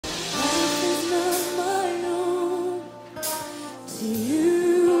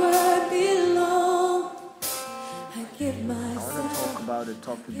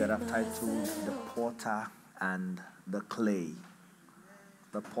topic that I've titled The Potter and the Clay.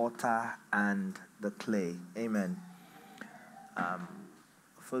 The Potter and the Clay. Amen.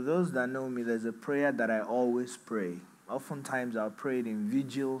 For those that know me, there's a prayer that I always pray. Oftentimes I'll pray it in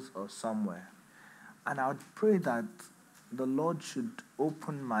vigils or somewhere. And I would pray that the Lord should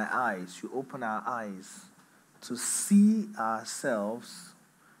open my eyes, should open our eyes to see ourselves,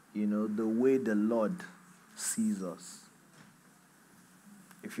 the way the Lord sees us.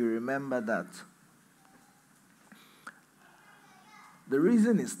 If you remember that. The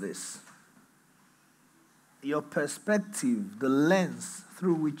reason is this. Your perspective, the lens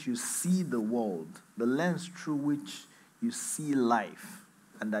through which you see the world, the lens through which you see life,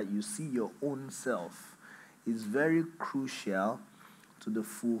 and that you see your own self, is very crucial to the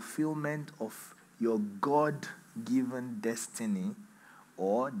fulfillment of your God-given destiny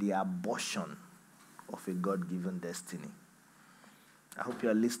or the abortion of a God-given destiny. I hope you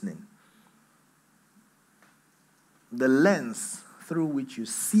are listening. The lens through which you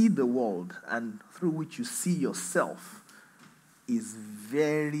see the world and through which you see yourself is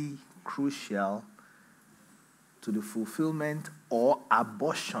very crucial to the fulfillment or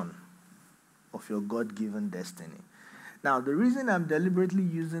abortion of your God-given destiny. Now, the reason I'm deliberately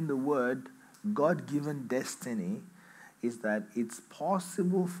using the word God-given destiny is that it's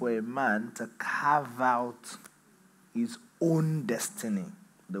possible for a man to carve out his own destiny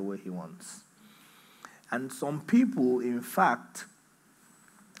the way he wants. And some people, in fact,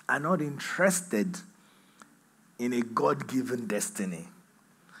 are not interested in a God-given destiny.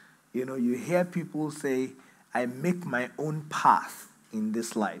 You hear people say, I make my own path in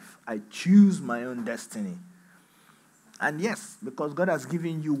this life. I choose my own destiny. And yes, because God has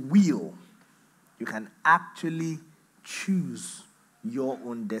given you will, you can actually choose your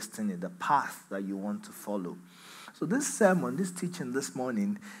own destiny, the path that you want to follow. So this sermon, this teaching this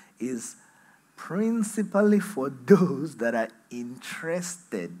morning is principally for those that are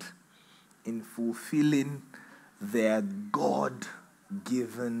interested in fulfilling their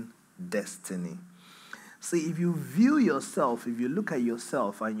God-given destiny. See, if you view yourself, if you look at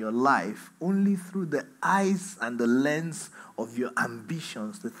yourself and your life only through the eyes and the lens of your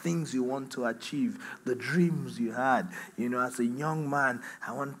ambitions, the things you want to achieve, the dreams you had, as a young man,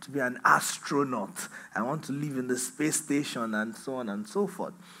 I want to be an astronaut, I want to live in the space station, and so on and so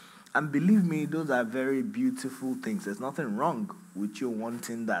forth. And believe me, those are very beautiful things. There's nothing wrong with you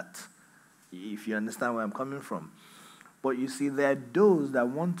wanting that, if you understand where I'm coming from. But you see, there are those that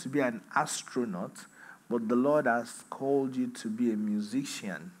want to be an astronaut, but the Lord has called you to be a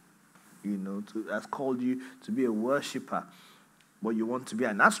musician, has called you to be a worshiper, but you want to be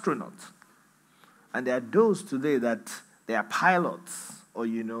an astronaut. And there are those today that they are pilots,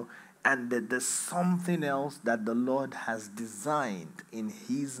 and that there's something else that the Lord has designed in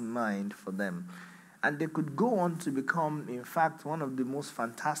His mind for them. And they could go on to become, in fact, one of the most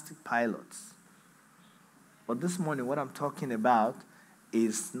fantastic pilots. But this morning, what I'm talking about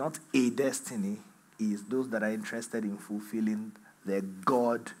is not a destiny, is those that are interested in fulfilling their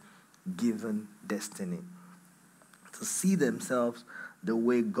God-given destiny. To see themselves the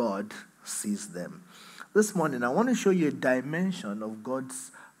way God sees them. This morning, I want to show you a dimension of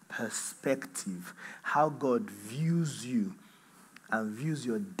God's perspective, how God views you and views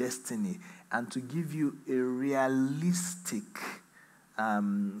your destiny, and to give you a realistic,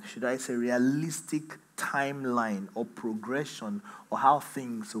 realistic timeline or progression or how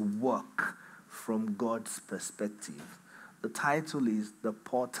things work from God's perspective. The title is The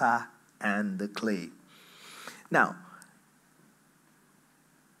Potter and the Clay. Now,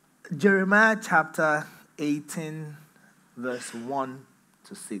 Jeremiah chapter 18, verse 1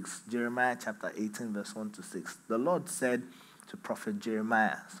 to 6. Jeremiah chapter 18, verse 1 to 6. The Lord said to prophet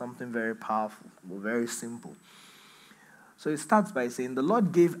Jeremiah something very powerful, but very simple. So it starts by saying, the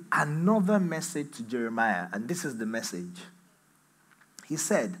Lord gave another message to Jeremiah, and this is the message. He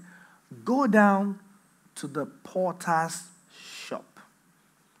said, go down to the potter's shop,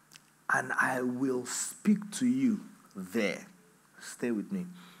 and I will speak to you there. Stay with me.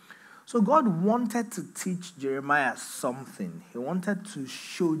 So God wanted to teach Jeremiah something. He wanted to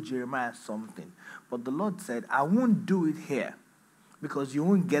show Jeremiah something. But the Lord said, I won't do it here because you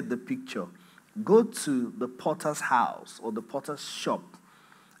won't get the picture. Go to the potter's house or the potter's shop.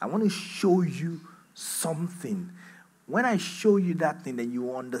 I want to show you something. When I show you that thing, then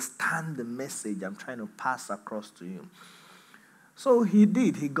you understand the message I'm trying to pass across to you. So he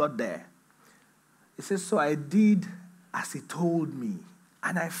did. He got there. He says, so I did as he told me.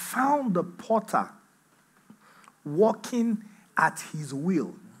 And I found the potter working at his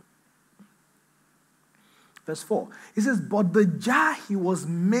will. Verse 4. It says, but the jar he was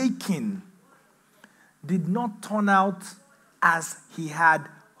making did not turn out as he had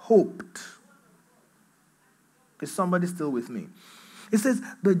hoped. Is somebody still with me? It says,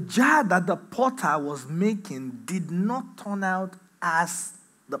 the jar that the potter was making did not turn out as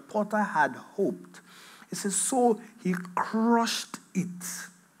the potter had hoped. It says, so he crushed it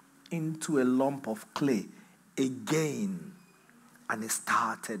into a lump of clay again, and he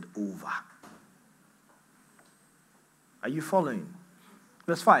started over. Are you following?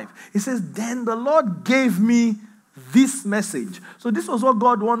 Verse 5. It says, then the Lord gave me this message. So this was what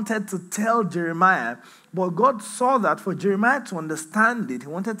God wanted to tell Jeremiah, but God saw that for Jeremiah to understand it, he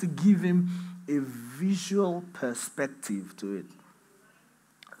wanted to give him a visual perspective to it.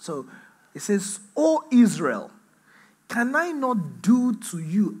 So it says, O Israel, can I not do to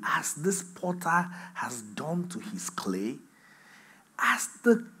you as this potter has done to his clay? As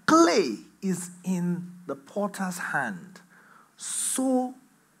the clay is in the potter's hand, so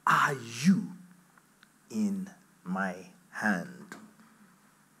are you in my hand.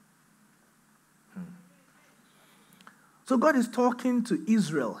 So God is talking to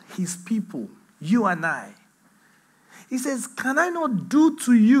Israel, his people, you and I. He says, can I not do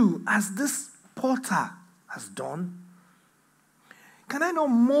to you as this potter has done? Can I not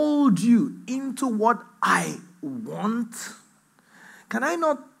mold you into what I want? Can I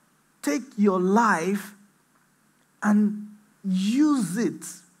not take your life and use it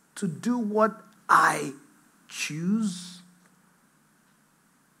to do what I choose?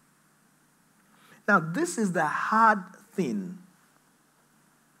 Now, this is the hard thing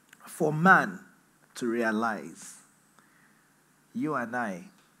for man to realize. You and I,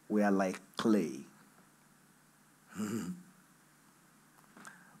 we are like clay.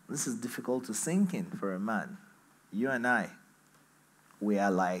 This is difficult to sink in for a man. You and I, we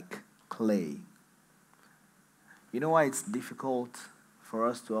are like clay. You know why it's difficult for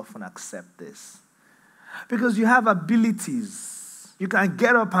us to often accept this? Because you have abilities. You can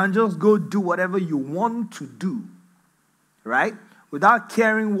get up and just go do whatever you want to do, right? Without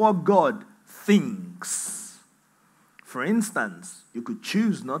caring what God thinks. For instance, you could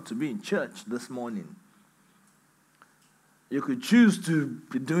choose not to be in church this morning. You could choose to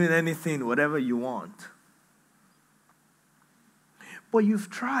be doing anything, whatever you want. But you've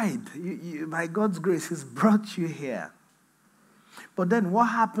tried. By God's grace, He's brought you here. But then what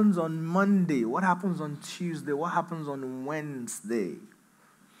happens on Monday? What happens on Tuesday? What happens on Wednesday?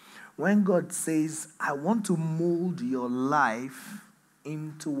 When God says, I want to mold your life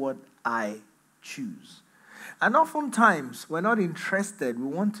into what I choose. And oftentimes, we're not interested. We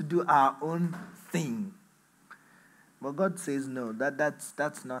want to do our own thing. But God says, no,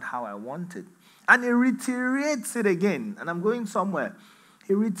 that's not how I want it. And He reiterates it again. And I'm going somewhere.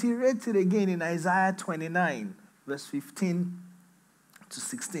 He reiterates it again in Isaiah 29, verse 15 to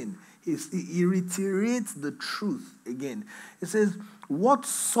 16. He reiterates the truth again. It says, what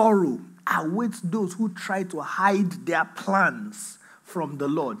sorrow awaits those who try to hide their plans from the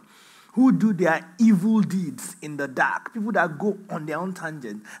Lord, who do their evil deeds in the dark. People that go on their own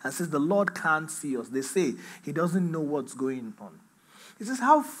tangent and says, the Lord can't see us. They say, He doesn't know what's going on. He says,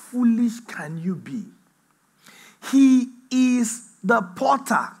 how foolish can you be? He is the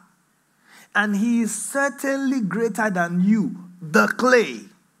potter, and He is certainly greater than you, the clay.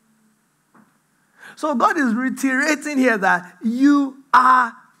 So God is reiterating here that you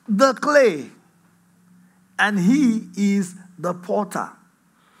are the clay, and He is the potter.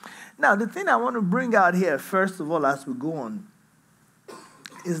 Now, the thing I want to bring out here, first of all, as we go on,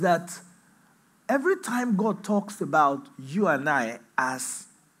 is that every time God talks about you and I as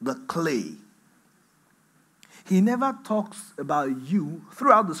the clay, He never talks about you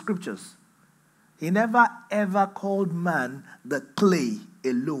throughout the scriptures. He never ever called man the clay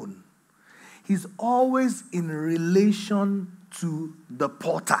alone. He's always in relation to the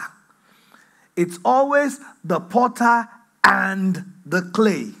potter. It's always the potter and the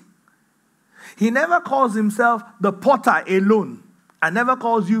clay. He never calls Himself the potter alone and never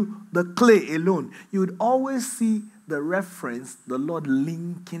calls you the clay alone. You would always see the reference, the Lord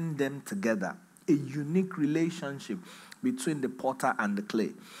linking them together. A unique relationship between the potter and the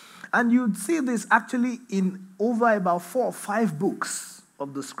clay. And you'd see this actually in over about 4 or 5 books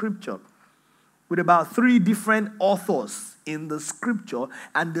of the scripture, with about 3 different authors in the scripture,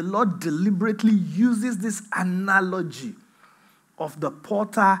 and the Lord deliberately uses this analogy of the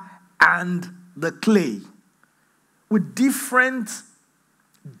potter and the clay with different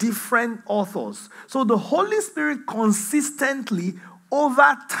authors. So the Holy Spirit consistently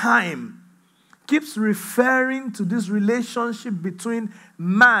over time keeps referring to this relationship between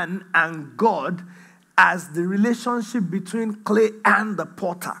man and God as the relationship between clay and the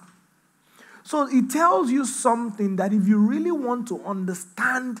potter. So it tells you something that if you really want to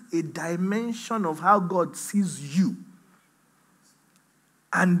understand a dimension of how God sees you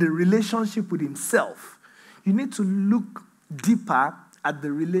and the relationship with himself, you need to look deeper at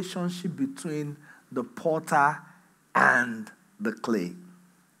the relationship between the potter and the clay.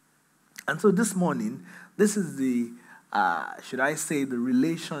 And so this morning, this is the, should I say, the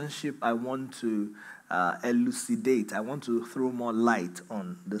relationship I want to elucidate. I want to throw more light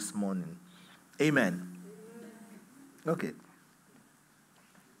on this morning. Amen. Okay.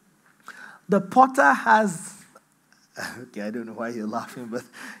 The potter has, okay, I don't know why you're laughing, but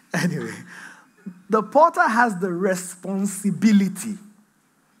anyway. The potter has the responsibility.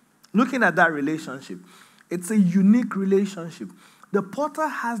 Looking at that relationship, it's a unique relationship. The potter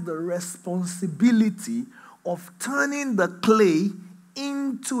has the responsibility of turning the clay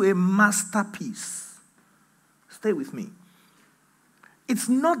into a masterpiece. Stay with me. It's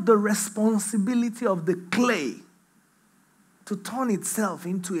not the responsibility of the clay to turn itself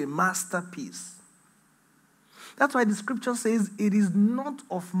into a masterpiece. That's why the scripture says it is not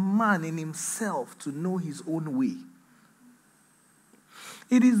of man in himself to know his own way.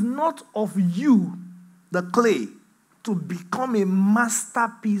 It is not of you, the clay, to become a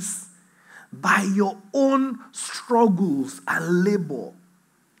masterpiece by your own struggles and labor.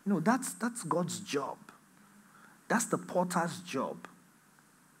 No, that's God's job. That's the potter's job.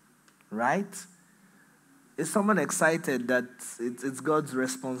 Right? Is someone excited that it's God's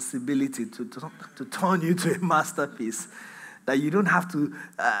responsibility to turn you to a masterpiece? That you don't have to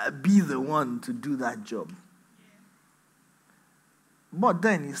be the one to do that job. But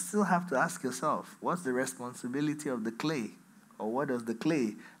then you still have to ask yourself, what's the responsibility of the clay? Or what does the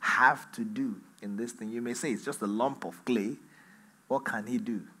clay have to do in this thing? You may say it's just a lump of clay. What can he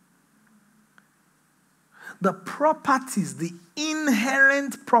do? The properties, the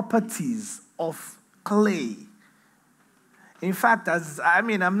inherent properties of clay. In fact,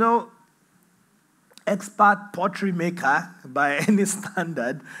 I'm no expert pottery maker by any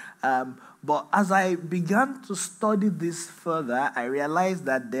standard, but as I began to study this further, I realized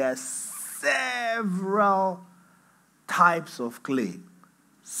that there are several types of clay.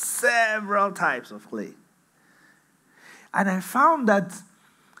 Several types of clay. And I found that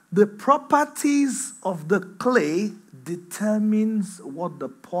the properties of the clay determines what the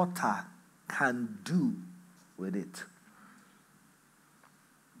potter can do with it.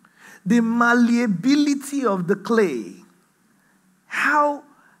 The malleability of the clay, how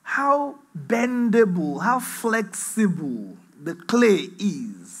bendable, how flexible the clay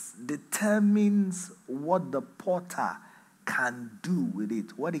is, determines what the potter can do with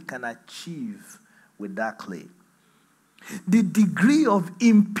it, what he can achieve with that clay. The degree of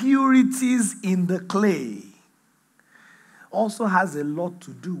impurities in the clay also has a lot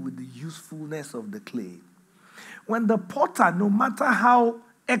to do with the usefulness of the clay. When the potter, no matter how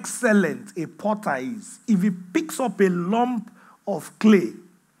excellent a potter is, if he picks up a lump of clay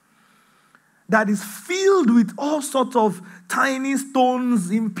that is filled with all sorts of tiny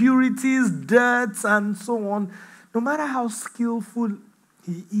stones, impurities, dirt, and so on, no matter how skillful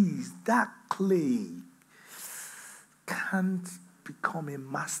he is, that clay can't become a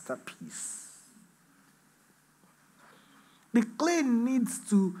masterpiece. The clay needs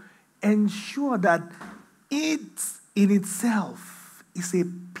to ensure that it in itself is a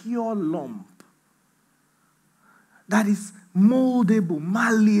pure lump that is moldable,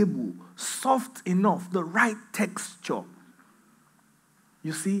 malleable, soft enough, the right texture.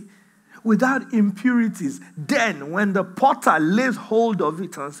 You see, without impurities. Then when the potter lays hold of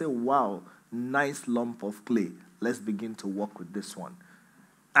it and says, wow, nice lump of clay, let's begin to work with this one.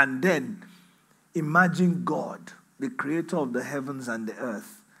 And then imagine God, the creator of the heavens and the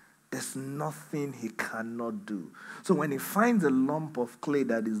earth. There's nothing he cannot do. So when he finds a lump of clay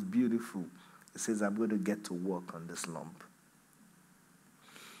that is beautiful, he says, I'm going to get to work on this lump.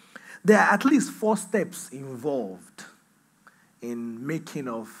 There are at least 4 steps involved in making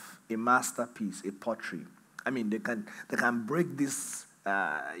of a masterpiece, a pottery. I mean, they can break this,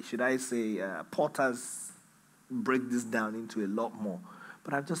 potters break this down into a lot more.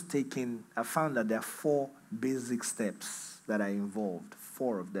 But I found that there are 4 basic steps that are involved,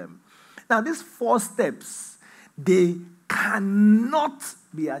 4 of them. Now, these 4 steps, they cannot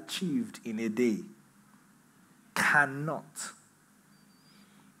be achieved in a day. Cannot.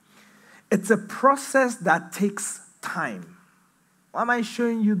 It's a process that takes time. Why am I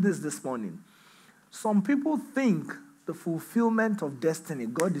showing you this morning? Some people think the fulfillment of destiny,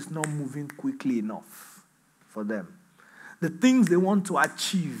 God is not moving quickly enough for them. the things they want to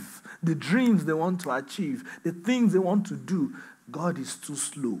achieve, the dreams they want to achieve, the things they want to do, God is too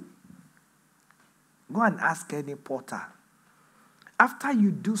slow. Go and ask any potter. After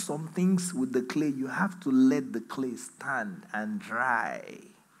you do some things with the clay, you have to let the clay stand and dry.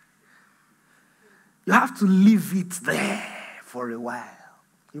 You have to leave it there for a while.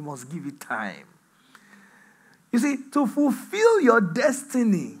 You must give it time. You see, to fulfill your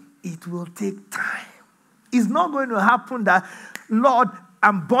destiny, it will take time. It's not going to happen that, Lord,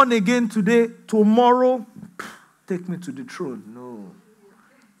 I'm born again today, tomorrow, take me to the throne. No.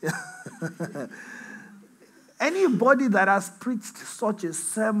 Anybody that has preached such a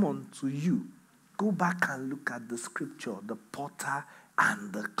sermon to you, go back and look at the scripture, the potter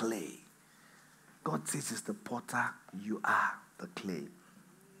and the clay. God says it's the potter, you are the clay.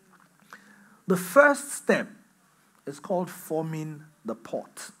 The first step is called forming the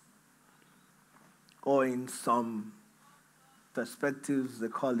pot. Or in some perspectives, they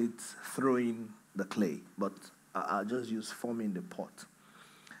call it throwing the clay. But I'll just use forming the pot.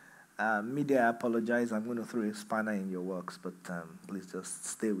 Media, I apologize. I'm going to throw a spanner in your works, but please just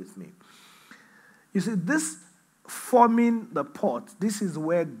stay with me. You see, this forming the pot, this is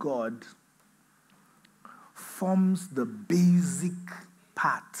where God forms the basic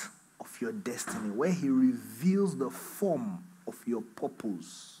part of your destiny, where he reveals the form of your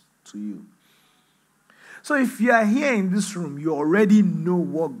purpose to you. So if you are here in this room, you already know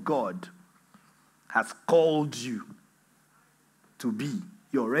what God has called you to be.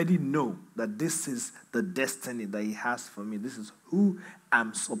 You already know that this is the destiny that he has for me. This is who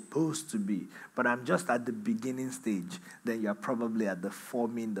I'm supposed to be. But I'm just at the beginning stage. Then you're probably at the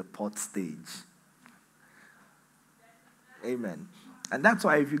forming the pot stage. Amen. And that's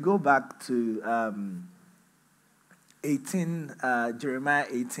why if you go back to Jeremiah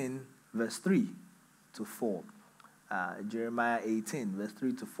 18, verse 3 to 4. Jeremiah 18, verse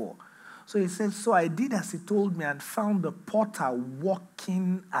 3 to 4. So he says, so I did as he told me and found the potter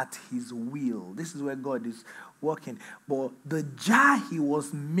working at his wheel. This is where God is working. But the jar he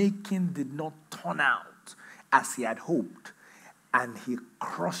was making did not turn out as he had hoped. And he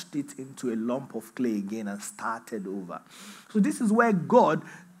crushed it into a lump of clay again and started over. So this is where God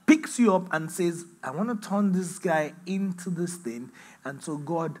picks you up and says, I want to turn this guy into this thing. And so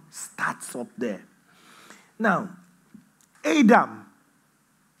God starts up there. Now, Adam,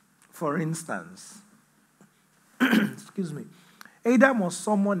 for instance, excuse me, Adam was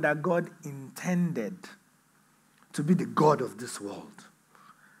someone that God intended to be the God of this world.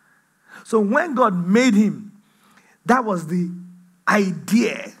 So when God made him, that was the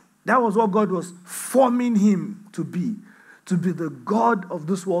idea. That was what God was forming him to be the God of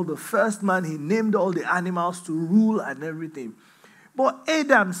this world, the first man. He named all the animals to rule and everything. But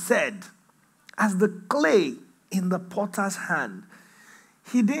Adam said, as the clay in the potter's hand,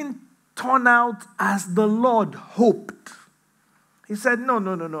 he didn't turn out as the Lord hoped. He said,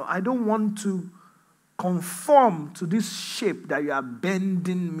 no, I don't want to conform to this shape that you are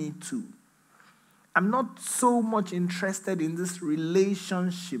bending me to. I'm not so much interested in this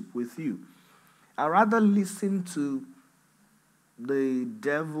relationship with you. I'd rather listen to the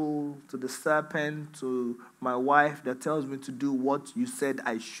devil, to the serpent, to my wife that tells me to do what you said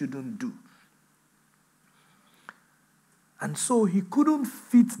I shouldn't do. And so he couldn't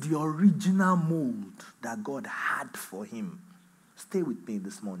fit the original mold that God had for him. Stay with me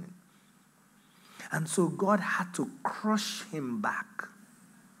this morning. And so God had to crush him back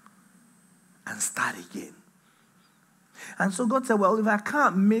and start again. And so God said, well, if I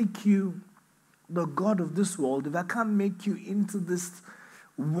can't make you the God of this world, if I can't make you into this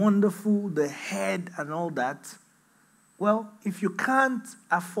wonderful, the head and all that, well, if you can't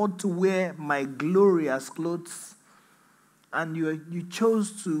afford to wear my glorious clothes, and you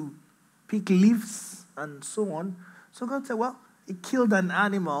chose to pick leaves and so on. So God said, well, he killed an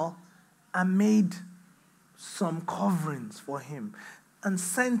animal and made some coverings for him and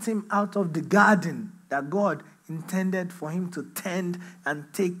sent him out of the garden that God intended for him to tend and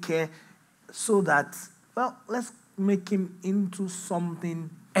take care so that, well, let's make him into something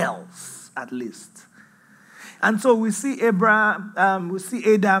else at least. And so we see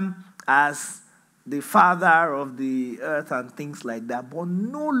Adam as the father of the earth and things like that, but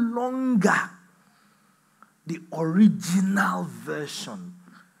no longer the original version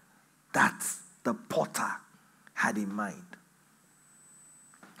that the potter had in mind.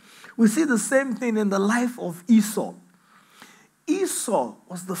 We see the same thing in the life of Esau. Esau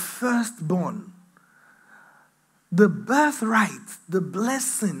was the firstborn. The birthright, the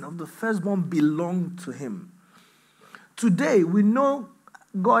blessing of the firstborn belonged to him. Today, we know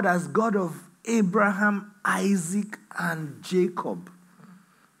God as God of Abraham, Isaac, and Jacob.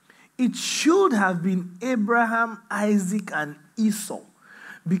 It should have been Abraham, Isaac, and Esau,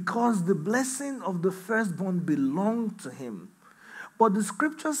 because the blessing of the firstborn belonged to him. But the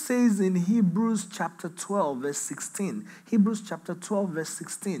scripture says in Hebrews chapter 12, verse 16, Hebrews chapter 12, verse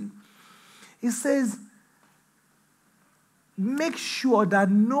 16, it says, make sure that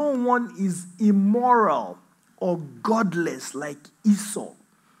no one is immoral or godless like Esau,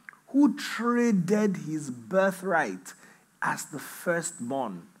 who traded his birthright as the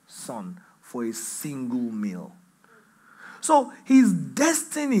firstborn son for a single meal. So his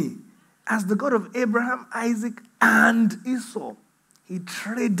destiny as the God of Abraham, Isaac, and Esau, he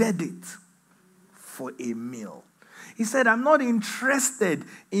traded it for a meal. He said, I'm not interested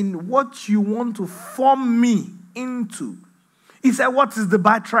in what you want to form me into. He said, what is the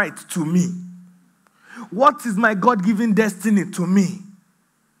birthright to me? What is my God-given destiny to me?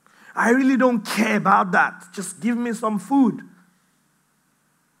 I really don't care about that. Just give me some food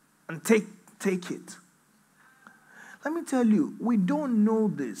and take it. Let me tell you, we don't know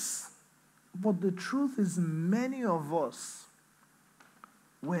this, but the truth is many of us,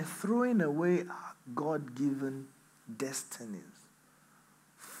 we're throwing away our God-given destinies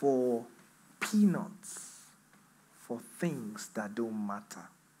for peanuts, for things that don't matter.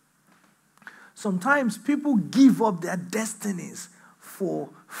 Sometimes people give up their destinies for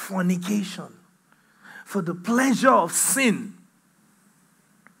fornication, for the pleasure of sin.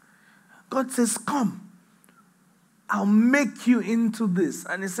 God says, come, I'll make you into this.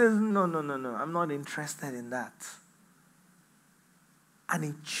 And he says, no, I'm not interested in that. And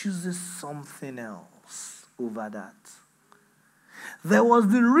he chooses something else over that. There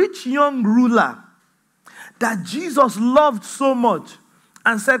was the rich young ruler that Jesus loved so much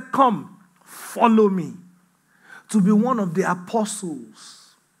and said, come, follow me, to be one of the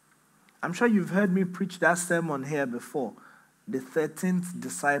apostles. I'm sure you've heard me preach that sermon here before. The 13th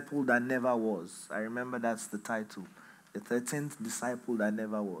disciple that never was. I remember that's the title. The 13th disciple that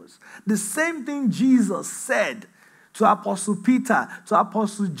never was. The same thing Jesus said to Apostle Peter, to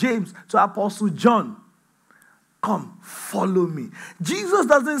Apostle James, to Apostle John. Come, follow me. Jesus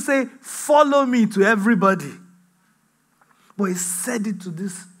doesn't say, follow me to everybody. But he said it to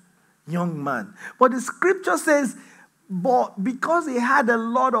this young man. But the scripture says, but because he had a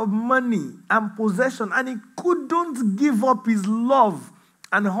lot of money and possession, and he couldn't give up his love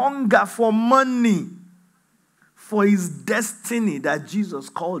and hunger for money, for his destiny that Jesus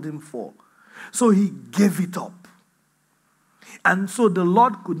called him for. So he gave it up. And so the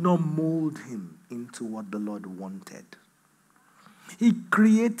Lord could not mold him into what the Lord wanted. He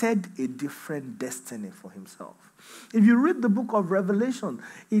created a different destiny for himself. If you read the book of Revelation,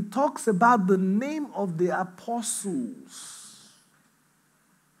 it talks about the name of the apostles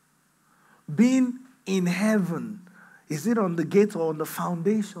being in heaven. Is it on the gate or on the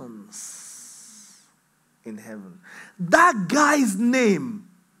foundations in heaven? That guy's name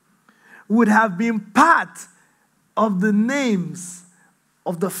would have been part of the names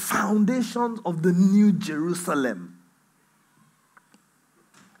of the foundations of the New Jerusalem.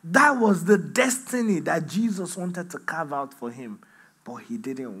 That was the destiny that Jesus wanted to carve out for him, but he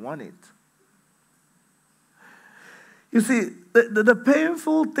didn't want it. You see, the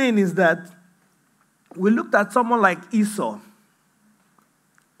painful thing is that we looked at someone like Esau.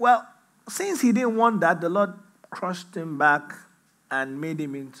 Well, since he didn't want that, the Lord crushed him back and made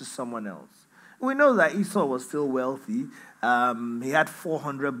him into someone else. We know that Esau was still wealthy. He had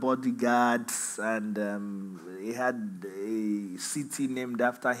 400 bodyguards, and he had a city named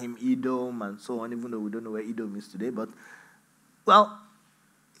after him, Edom, and so on, even though we don't know where Edom is today. But, well,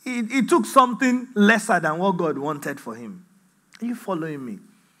 he took something lesser than what God wanted for him. Are you following me?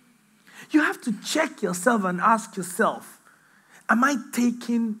 You have to check yourself and ask yourself, am I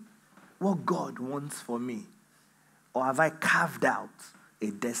taking what God wants for me? Or have I carved out a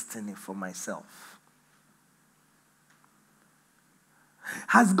destiny for myself?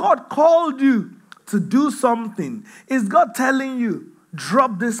 Has God called you to do something? Is God telling you,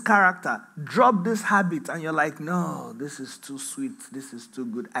 drop this character, drop this habit, and you're like, no, this is too sweet, this is too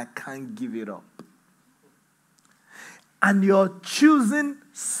good, I can't give it up. And you're choosing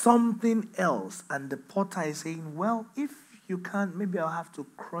something else, and the potter is saying, well, if you can't, maybe I'll have to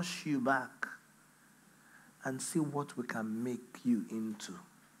crush you back and see what we can make you into.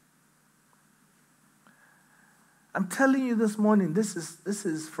 I'm telling you this morning, this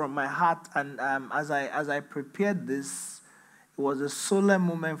is from my heart, and as I prepared this, it was a solemn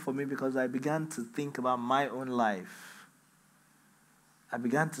moment for me because I began to think about my own life. I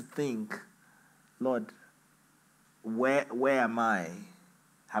began to think, Lord, where am I?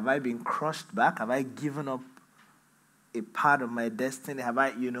 Have I been crushed back? Have I given up a part of my destiny? Have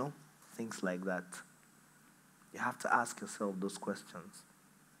I, things like that. You have to ask yourself those questions.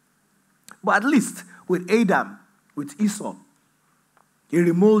 But at least with Adam, with Esau, he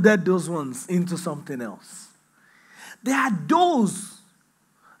remolded those ones into something else. There are those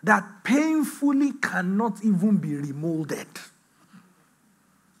that painfully cannot even be remolded.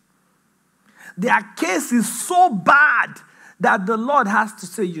 Their case is so bad that the Lord has to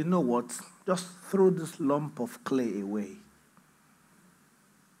say, you know what? Just throw this lump of clay away.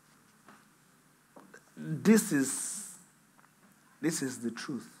 This is the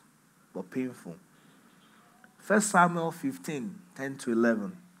truth, but painful. 1 Samuel 15, 10 to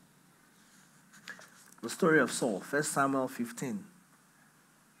 11. The story of Saul. 1 Samuel 15,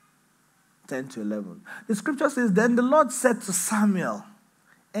 10 to 11. The scripture says, then the Lord said to Samuel,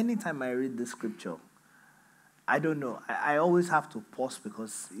 anytime I read this scripture, I don't know, I always have to pause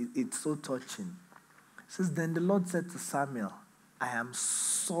because it's so touching. It says, then the Lord said to Samuel, I am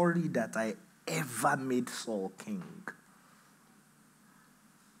sorry that I ever made Saul king.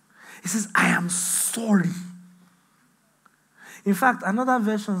 He says, I am sorry. In fact, another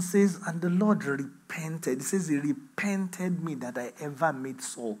version says, and the Lord repented. It says, he repented me that I ever made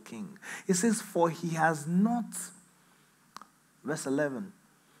Saul king. It says, for he has not, verse 11,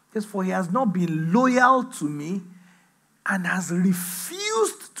 it says, for he has not been loyal to me and has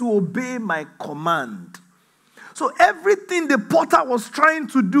refused to obey my command. So everything the potter was trying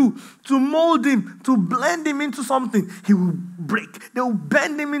to do to mold him, to blend him into something, he will break. They will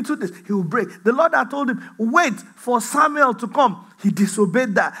bend him into this, he will break. The Lord had told him, wait for Samuel to come. He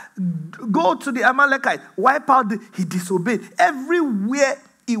disobeyed that. Go to the Amalekite, wipe out he disobeyed. Everywhere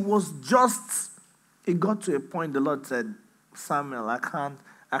it was just, it got to a point the Lord said, Samuel, I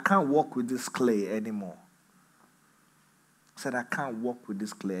can't walk with this clay anymore. He said, I can't walk with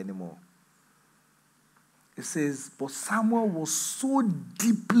this clay anymore. It says, but Samuel was so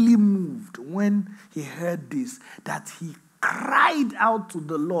deeply moved when he heard this that he cried out to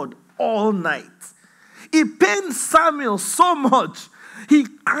the Lord all night. It pained Samuel so much. He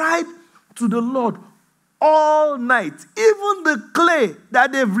cried to the Lord all night. Even the clay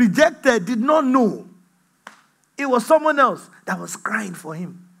that they've rejected did not know. It was someone else that was crying for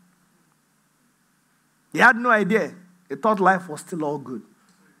him. He had no idea. He thought life was still all good.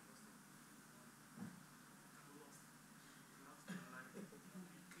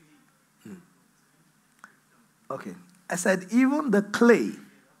 Okay. I said, even the clay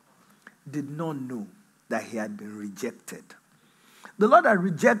did not know that he had been rejected. The Lord had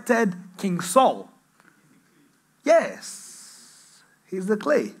rejected King Saul. Yes. He's the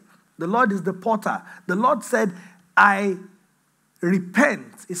clay. The Lord is the potter. The Lord said, I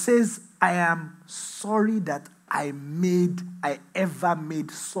repent. It says, I am sorry that I ever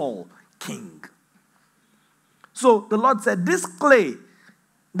made Saul king. So the Lord said, this clay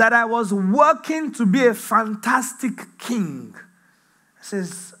that I was working to be a fantastic king,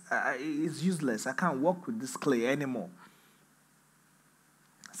 says, it's useless. I can't work with this clay anymore.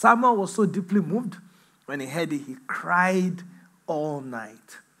 Samuel was so deeply moved. When he heard it, he cried all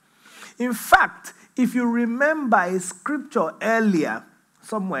night. In fact, if you remember a scripture earlier,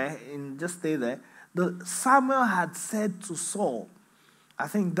 somewhere, just stay there, Samuel had said to Saul, I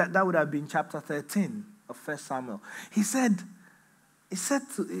think that would have been chapter 13 of 1 Samuel.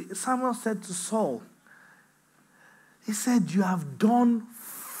 Samuel said to Saul, he said, you have done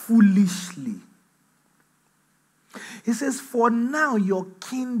foolishly. He says, for now your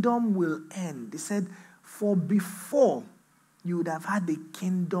kingdom will end. He said, for before you would have had a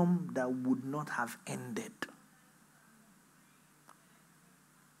kingdom that would not have ended.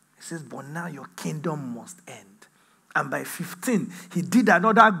 He says, but now your kingdom must end. And by 15, he did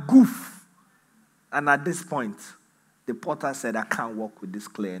another goof. And at this point, the potter said, I can't work with this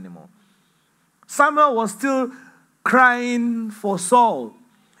clay anymore. Samuel was still crying for Saul.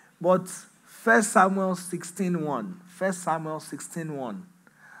 But 1 Samuel 16:1,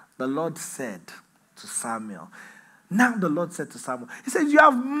 the Lord said to Samuel, now the Lord said to Samuel, he says, you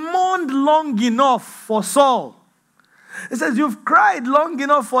have mourned long enough for Saul. He says, you've cried long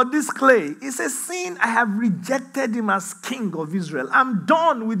enough for this clay. He says, seeing I have rejected him as king of Israel, I'm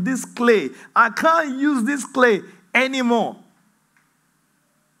done with this clay. I can't use this clay anymore.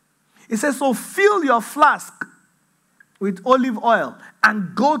 He says, so fill your flask with olive oil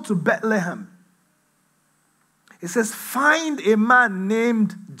and go to Bethlehem. He says, find a man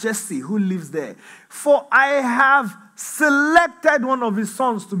named Jesse who lives there. For I have selected one of his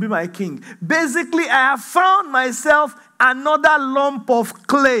sons to be my king. Basically, I have found myself another lump of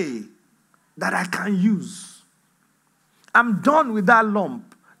clay that I can use. I'm done with that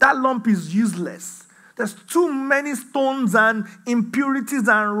lump. That lump is useless. There's too many stones and impurities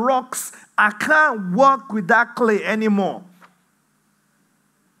and rocks. I can't work with that clay anymore.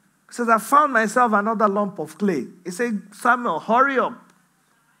 He says, I found myself another lump of clay. He said, Samuel, hurry up.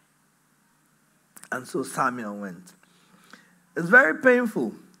 And so Samuel went. It's very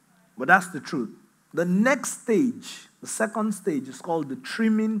painful, but that's the truth. The next stage, the second stage, is called the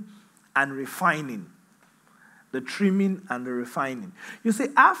trimming and refining. The trimming and the refining. You see,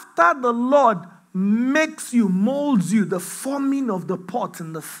 after the Lord makes you, molds you, the forming of the pot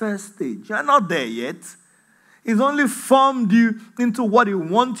in the first stage, you're not there yet. He's only formed you into what he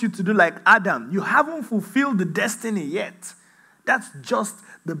wants you to do, like Adam. You haven't fulfilled the destiny yet. That's just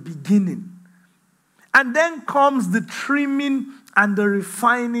the beginning. And then comes the trimming and the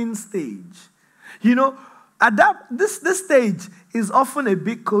refining stage. You know, at this stage is often a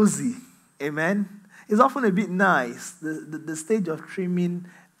bit cozy. Amen? It's often a bit nice, the stage of trimming,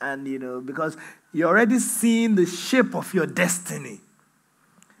 and, you know, because you're already seeing the shape of your destiny.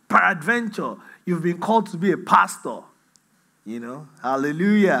 Peradventure, you've been called to be a pastor. You know,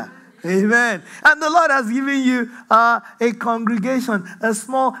 hallelujah. Amen. And the Lord has given you a congregation, a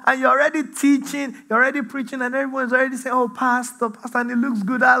small, and you're already teaching, you're already preaching, and everyone's already saying, oh, pastor, and it looks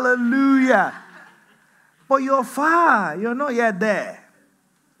good, hallelujah. But you're far, you're not yet there.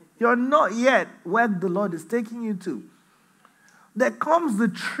 You're not yet where the Lord is taking you to. There comes the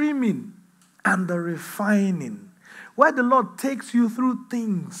trimming and the refining, where the Lord takes you through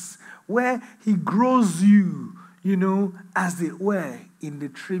things, where he grows you, you know, as it were, in the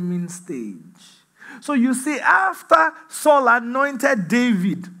trimming stage. So you see, after Samuel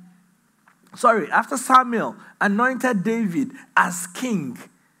anointed David as king,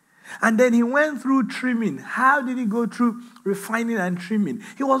 and then he went through trimming. How did he go through refining and trimming?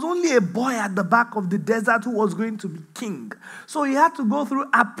 He was only a boy at the back of the desert who was going to be king. So he had to go through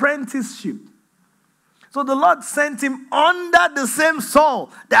apprenticeship. So the Lord sent him under the same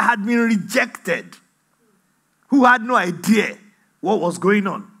Saul that had been rejected, who had no idea what was going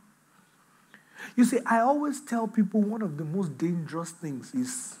on. You see, I always tell people one of the most dangerous things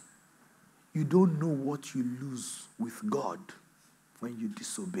is you don't know what you lose with God when you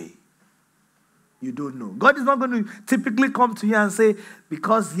disobey. You don't know. God is not going to typically come to you and say,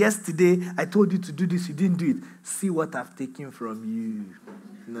 because yesterday I told you to do this, you didn't do it. See what I've taken from you.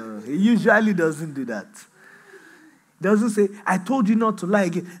 No, he usually doesn't do that. He doesn't say, I told you not to lie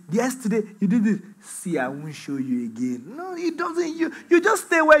again. Yesterday you did it. See, I won't show you again. No, he doesn't. You just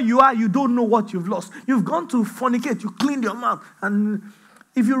stay where you are. You don't know what you've lost. You've gone to fornicate. You cleaned your mouth. And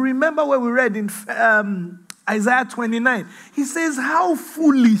if you remember what we read in Isaiah 29, he says, how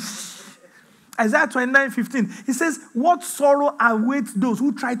foolish. Isaiah 29:15, he says, what sorrow awaits those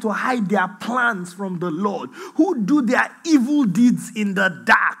who try to hide their plans from the Lord, who do their evil deeds in the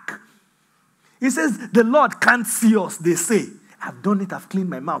dark. He says, the Lord can't see us, they say. I've done it, I've cleaned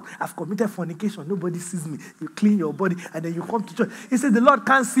my mouth, I've committed fornication, nobody sees me. You clean your body and then you come to church. He says, the Lord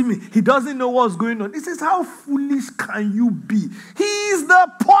can't see me. He doesn't know what's going on. He says, how foolish can you be? He is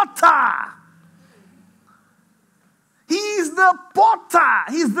the potter. He's the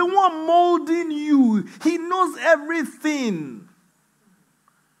potter. He's the one molding you. He knows everything.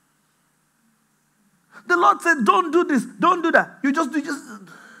 The Lord said, don't do this, don't do that. You just do.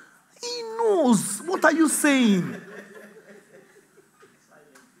 He knows. What are you saying?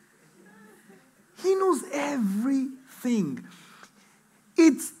 He knows everything.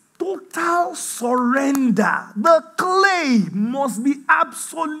 It's total surrender. The clay must be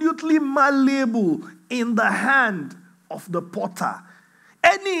absolutely malleable in the hand of the potter.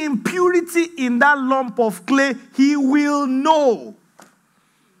 Any impurity in that lump of clay, he will know.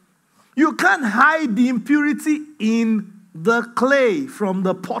 You can't hide the impurity in the clay from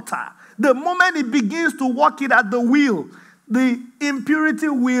the potter. The moment he begins to work it at the wheel, the impurity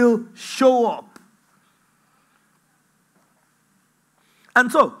will show up.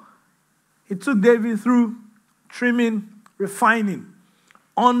 And so, he took David through trimming, refining,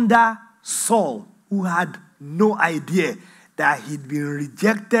 under Saul, who had no idea that he'd been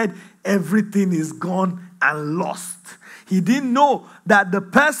rejected, everything is gone and lost. He didn't know that the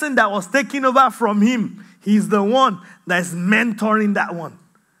person that was taking over from him, he's the one that is mentoring that one.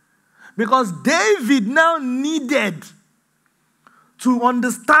 Because David now needed to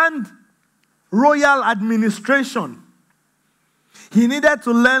understand royal administration. He needed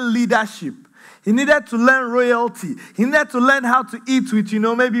to learn leadership. He needed to learn royalty. He needed to learn how to eat with,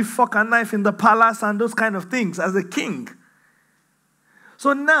 maybe fork and knife in the palace and those kind of things as a king.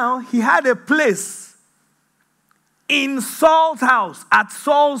 So now he had a place in Saul's house, at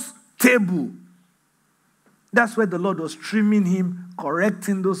Saul's table. That's where the Lord was trimming him,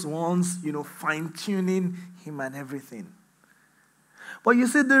 correcting those ones, fine-tuning him and everything. But you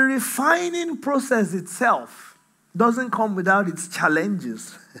see, the refining process itself doesn't come without its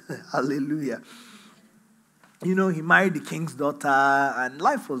challenges. Hallelujah. He married the king's daughter, and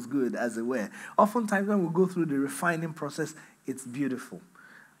life was good, as it were. Oftentimes when we go through the refining process, it's beautiful.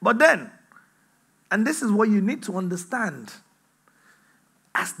 But then, and this is what you need to understand,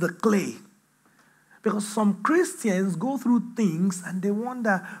 as the clay, because some Christians go through things and they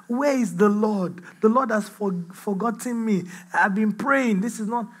wonder, where is the Lord? The Lord has forgotten me. I've been praying. This is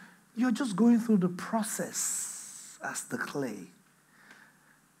not, you're just going through the process as the clay.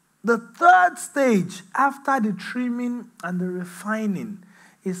 The third stage after the trimming and the refining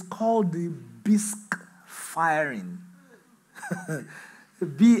is called the bisque firing.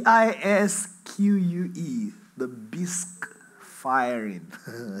 B-I-S-Q-U-E, the bisque firing.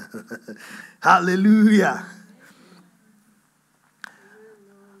 Hallelujah.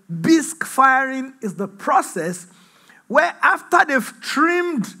 Bisque firing is the process where after they've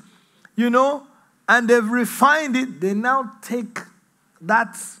trimmed, and they've refined it, they now take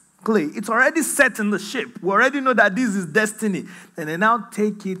that clay. It's already set in the shape. We already know that this is destiny. Then they now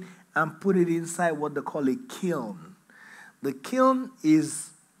take it and put it inside what they call a kiln. The kiln is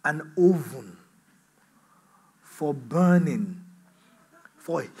an oven for burning,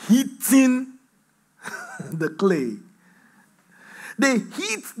 for heating the clay. They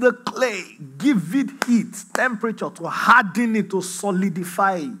heat the clay, give it heat, temperature to harden it, to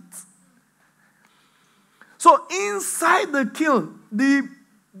solidify it. So inside the kiln, the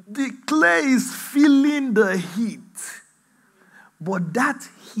clay is feeling the heat. But that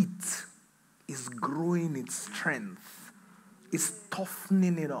heat is growing its strength. It's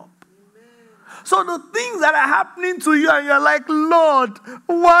toughening it up. So the things that are happening to you and you're like, Lord,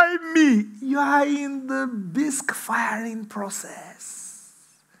 why me? You are in the bisque firing process.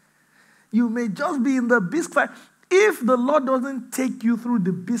 You may just be in the bisque fire. If the Lord doesn't take you through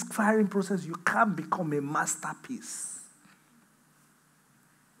the bisque firing process, you can't become a masterpiece.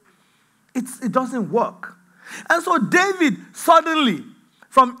 It doesn't work. And so David suddenly,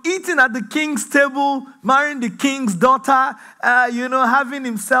 from eating at the king's table, marrying the king's daughter, having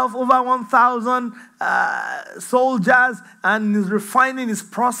himself over 1,000 soldiers, and is refining his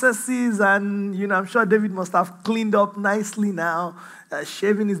processes, and, I'm sure David must have cleaned up nicely now,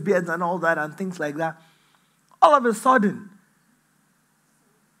 shaving his beard and all that, and things like that. All of a sudden,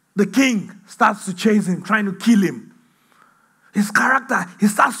 the king starts to chase him, trying to kill him. His character, he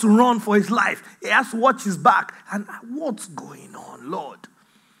starts to run for his life. He has to watch his back. And what's going on, Lord?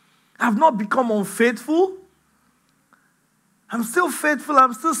 I've not become unfaithful. I'm still faithful.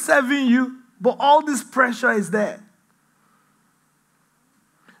 I'm still serving you. But all this pressure is there.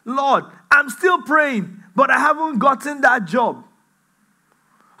 Lord, I'm still praying, but I haven't gotten that job.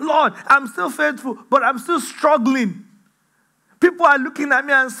 Lord, I'm still faithful, but I'm still struggling. People are looking at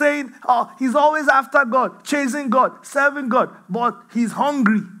me and saying, oh, he's always after God, chasing God, serving God, but he's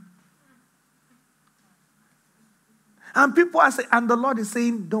hungry. And people are saying, and the Lord is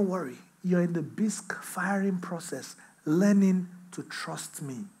saying, don't worry, you're in the bisque firing process, learning to trust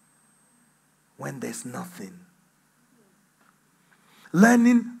me when there's nothing.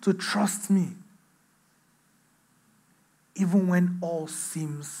 Learning to trust me even when all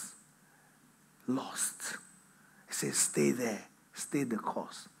seems lost. He says, stay there. Stay the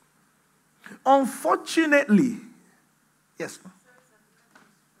course. Unfortunately, yes, ma'am.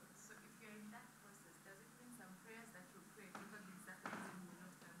 So if you're in that process, does it mean some prayers that you pray, even exactly will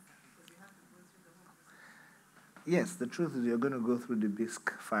not answer because you have to go through the whole process? Yes, the truth is you're going to go through the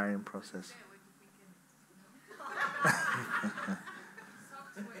bisque firing process.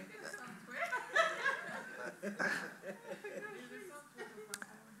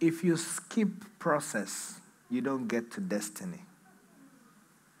 If you skip process, you don't get to destiny.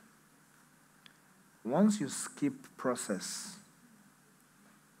 Once you skip process,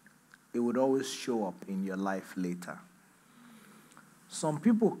 it would always show up in your life later. Some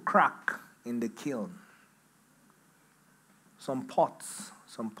people crack in the kiln. Some pots,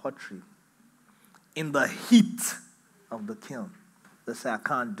 some pottery. In the heat of the kiln, they say, I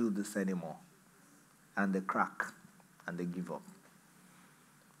can't do this anymore. And they crack and they give up.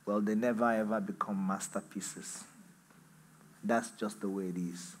 Well, they never ever become masterpieces. That's just the way it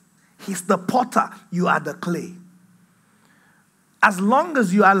is. He's the potter, you are the clay. As long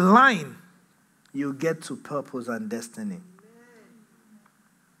as you align, you get to purpose and destiny.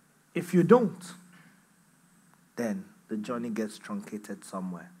 If you don't, then the journey gets truncated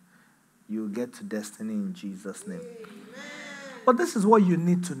somewhere. You get to destiny in Jesus' name. But this is what you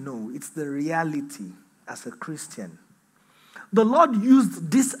need to know. It's the reality as a Christian. The Lord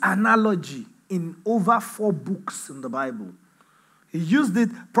used this analogy in over 4 books in the Bible. He used it.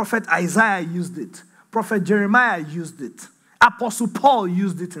 Prophet Isaiah used it. Prophet Jeremiah used it. Apostle Paul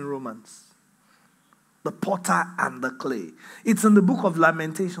used it in Romans. The potter and the clay. It's in the book of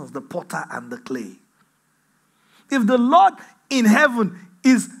Lamentations, the potter and the clay. If the Lord in heaven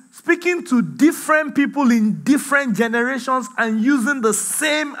is speaking to different people in different generations and using the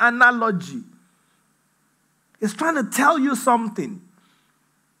same analogy, He's trying to tell you something.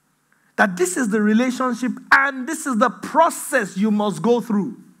 That this is the relationship and this is the process you must go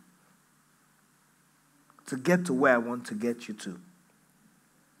through to get to where I want to get you to.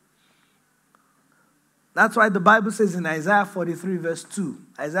 That's why the Bible says in Isaiah 43 verse 2,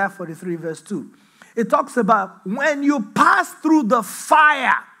 Isaiah 43 verse 2, it talks about when you pass through the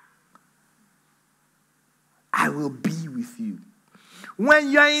fire, I will be with you.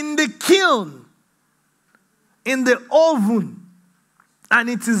 When you're in the kiln, in the oven, and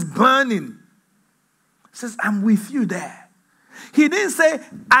it is burning, it says, I'm with you there. He didn't say,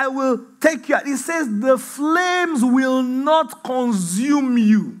 I will take you out. He says, the flames will not consume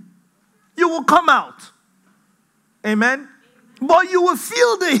you. You will come out. Amen? But you will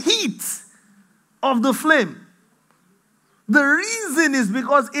feel the heat of the flame. The reason is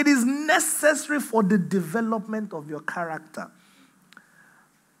because it is necessary for the development of your character.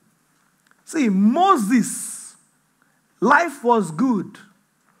 See, Moses, life was good.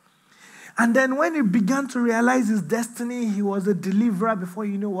 And then when he began to realize his destiny, he was a deliverer. Before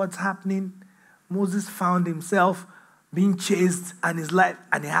you know what's happening, Moses found himself being chased and his life,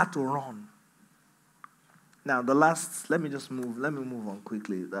 and he had to run. Now, let me move on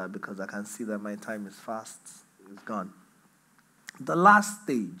quickly because I can see that my time is fast. It's gone. The last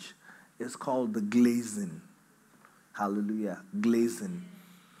stage is called the glazing. Hallelujah. Glazing.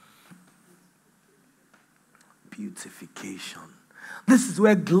 Beautification. This is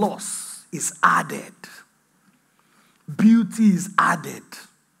where gloss is added. Beauty is added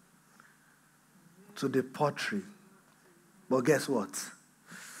to the pottery. But guess what?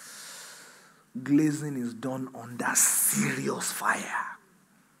 Glazing is done under serious fire.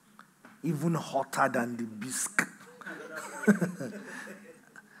 Even hotter than the bisque.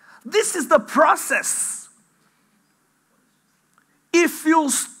 This is the process. If you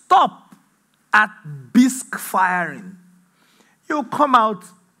stop at bisque firing, you come out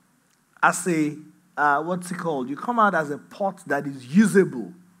as a, what's it called? You come out as a pot that is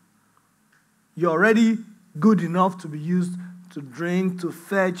usable. You're already good enough to be used to drink, to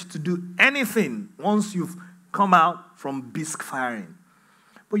fetch, to do anything once you've come out from bisque firing.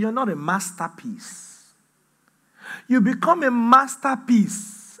 But you're not a masterpiece. You become a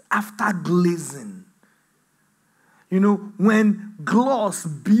masterpiece after glazing. You know, when gloss,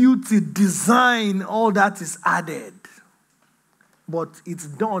 beauty, design, all that is added. But it's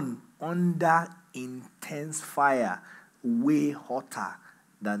done under intense fire, way hotter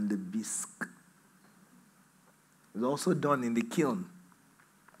than the bisque. It's also done in the kiln,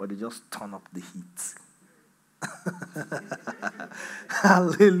 but they just turn up the heat.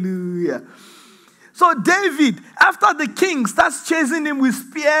 Hallelujah. So David, after the king starts chasing him with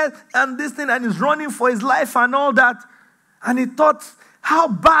spears and this thing, and he's running for his life and all that, and he thought, how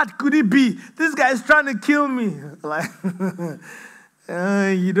bad could it be? This guy is trying to kill me. Like,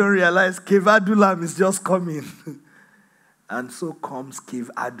 you don't realize Cave Adullam is just coming. And so comes Cave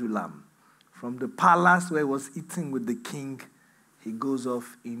Adullam. From the palace where he was eating with the king, he goes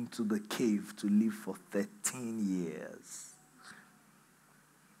off into the cave to live for 13 years.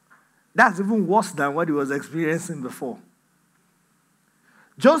 That's even worse than what he was experiencing before.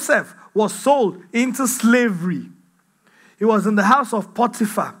 Joseph was sold into slavery. He was in the house of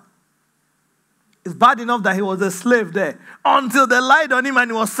Potiphar. It's bad enough that he was a slave there until they lied on him and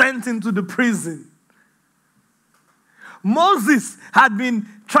he was sent into the prison. Moses had been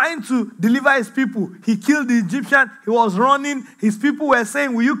trying to deliver his people. He killed the Egyptian. He was running. His people were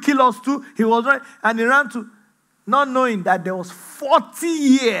saying, will you kill us too? He was running. And he ran to, not knowing that there was 40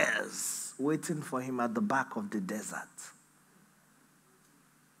 years waiting for him at the back of the desert.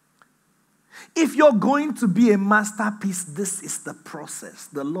 If you're going to be a masterpiece, this is the process.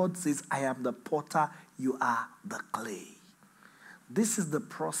 The Lord says, I am the potter, you are the clay. This is the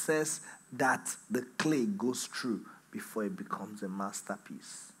process that the clay goes through before it becomes a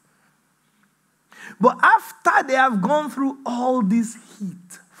masterpiece. But after they have gone through all this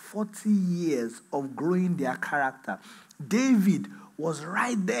heat, 40 years of growing their character, David was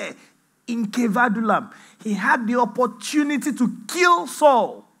right there in Cave Adullam. He had the opportunity to kill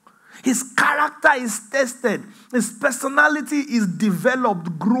Saul. His character is tested. His personality is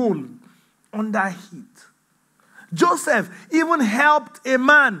developed, grown. under heat. Joseph even helped a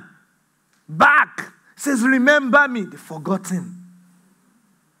man back. Says, remember me. They forgot him.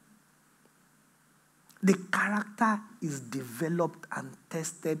 The character is developed and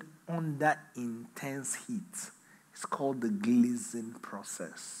tested under intense heat. It's called the glazing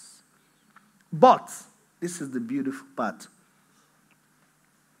process. But, this is the beautiful part.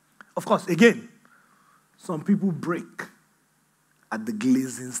 Of course, again, some people break at the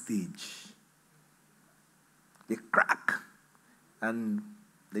glazing stage. They crack and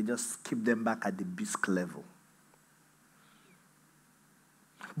they just keep them back at the bisque level.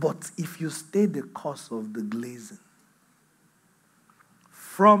 But if you stay the course of the glazing,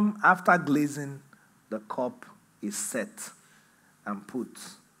 from after glazing, the cup is set and put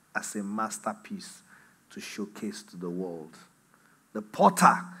as a masterpiece to showcase to the world. The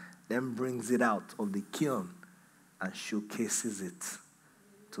potter then brings it out of the kiln and showcases it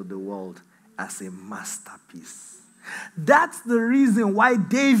to the world as a masterpiece. That's the reason why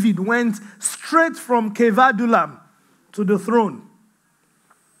David went straight from Cave Adullam to the throne.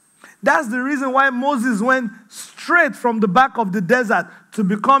 That's the reason why Moses went straight from the back of the desert to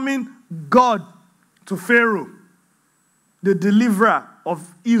becoming God to Pharaoh, the deliverer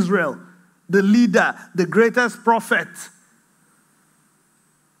of Israel, the leader, the greatest prophet.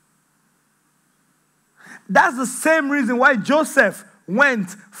 That's the same reason why Joseph went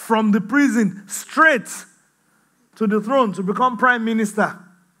from the prison straight to the throne to become prime minister.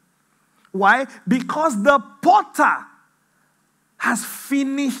 Why? Because the potter has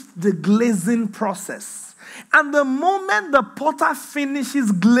finished the glazing process. And the moment the potter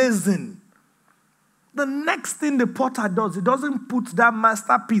finishes glazing, the next thing the potter does, he doesn't put that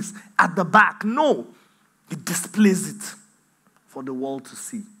masterpiece at the back. No, he displays it for the world to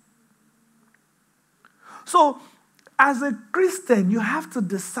see. So, as a Christian, you have to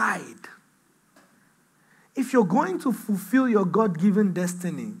decide if you're going to fulfill your God-given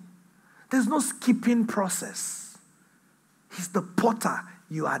destiny. There's no skipping process. He's the potter,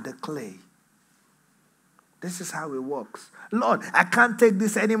 you are the clay. This is how it works. Lord, I can't take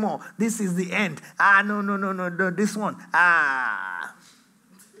this anymore. This is the end. No, this one.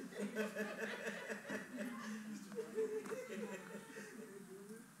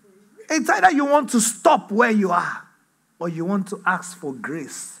 It's either you want to stop where you are, or you want to ask for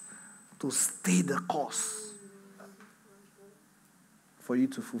grace to stay the course for you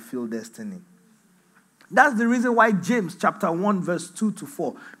to fulfill destiny. That's the reason why James chapter 1 verse 2 to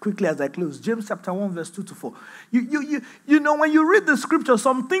 4, quickly as I close, James chapter 1 verse 2 to 4. You know, when you read the scripture,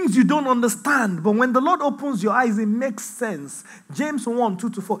 some things you don't understand, but when the Lord opens your eyes, it makes sense. James 1, 2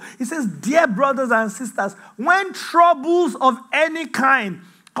 to 4. It says, dear brothers and sisters, when troubles of any kind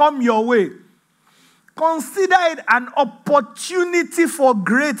come your way, consider it an opportunity for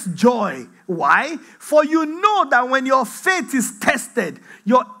great joy. Why? For you know that when your faith is tested,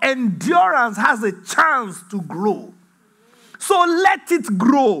 your endurance has a chance to grow. So let it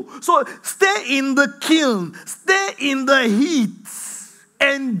grow. So stay in the kiln. Stay in the heat.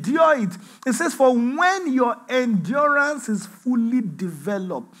 Endure it. It says, for when your endurance is fully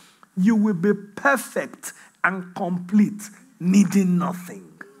developed, you will be perfect and complete, needing nothing.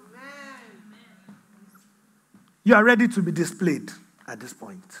 You are ready to be displayed at this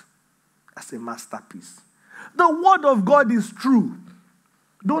point as a masterpiece. The word of God is true.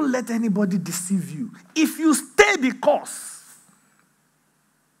 Don't let anybody deceive you. If you stay the course,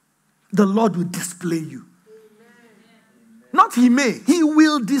 the Lord will display you. Amen. Not he may, he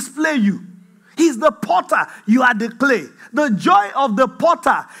will display you. He's the potter, you are the clay. The joy of the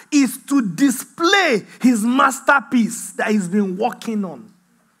potter is to display his masterpiece that he's been working on.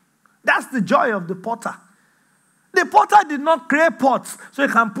 That's the joy of the potter. The potter did not create pots so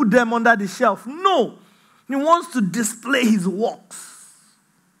he can put them under the shelf. No. He wants to display his works.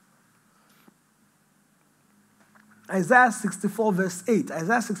 Isaiah 64 verse 8.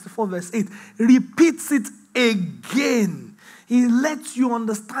 Isaiah 64 verse 8 repeats it again. He lets you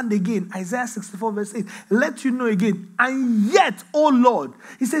understand again. Isaiah 64 verse 8 lets you know again. And yet, O Lord,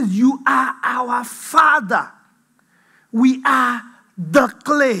 he says, you are our Father. We are the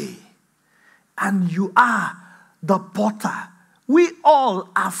clay. And you are the potter. We all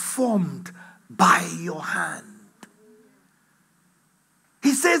are formed by your hand.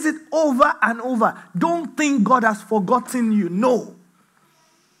 He says it over and over. Don't think God has forgotten you. No.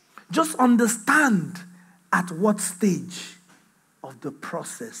 Just understand at what stage of the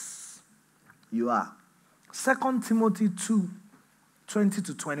process you are. 2 Timothy 2, 20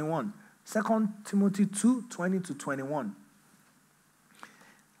 to 21. 2 Timothy 2, 20 to 21.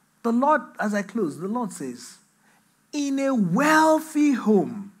 The Lord, as I close, the Lord says, in a wealthy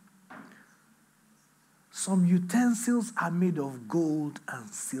home, Some utensils are made of gold and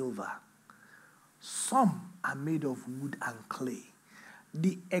silver. Some are made of wood and clay.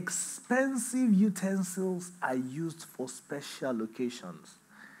 The expensive utensils are used for special occasions.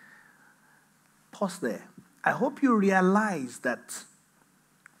 Pause there. I hope you realize that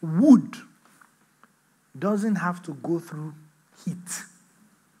wood doesn't have to go through heat.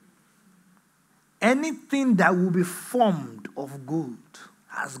 Anything that will be formed of gold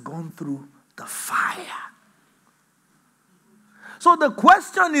has gone through the fire. So the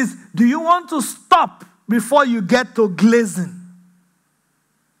question is, do you want to stop before you get to glazing?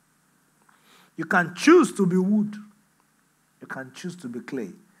 You can choose to be wood. You can choose to be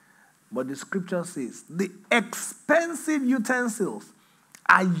clay. But the scripture says the expensive utensils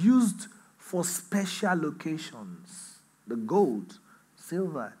are used for special occasions. The gold,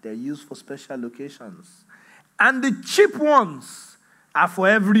 silver, they're used for special occasions. And the cheap ones are for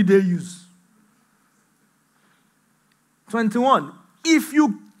everyday use. 21. If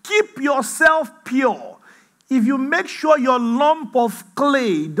you keep yourself pure, if you make sure your lump of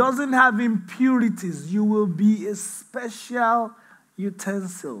clay doesn't have impurities, you will be a special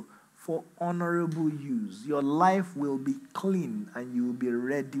utensil for honorable use. Your life will be clean and you will be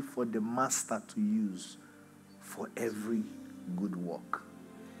ready for the master to use for every good work.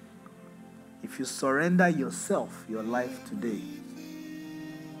 If you surrender yourself, your life today,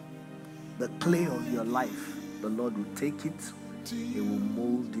 the clay of your life, the Lord will take it, He will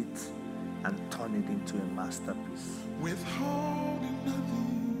mold it, and turn it into a masterpiece. Withholding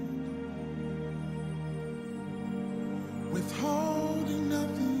nothing.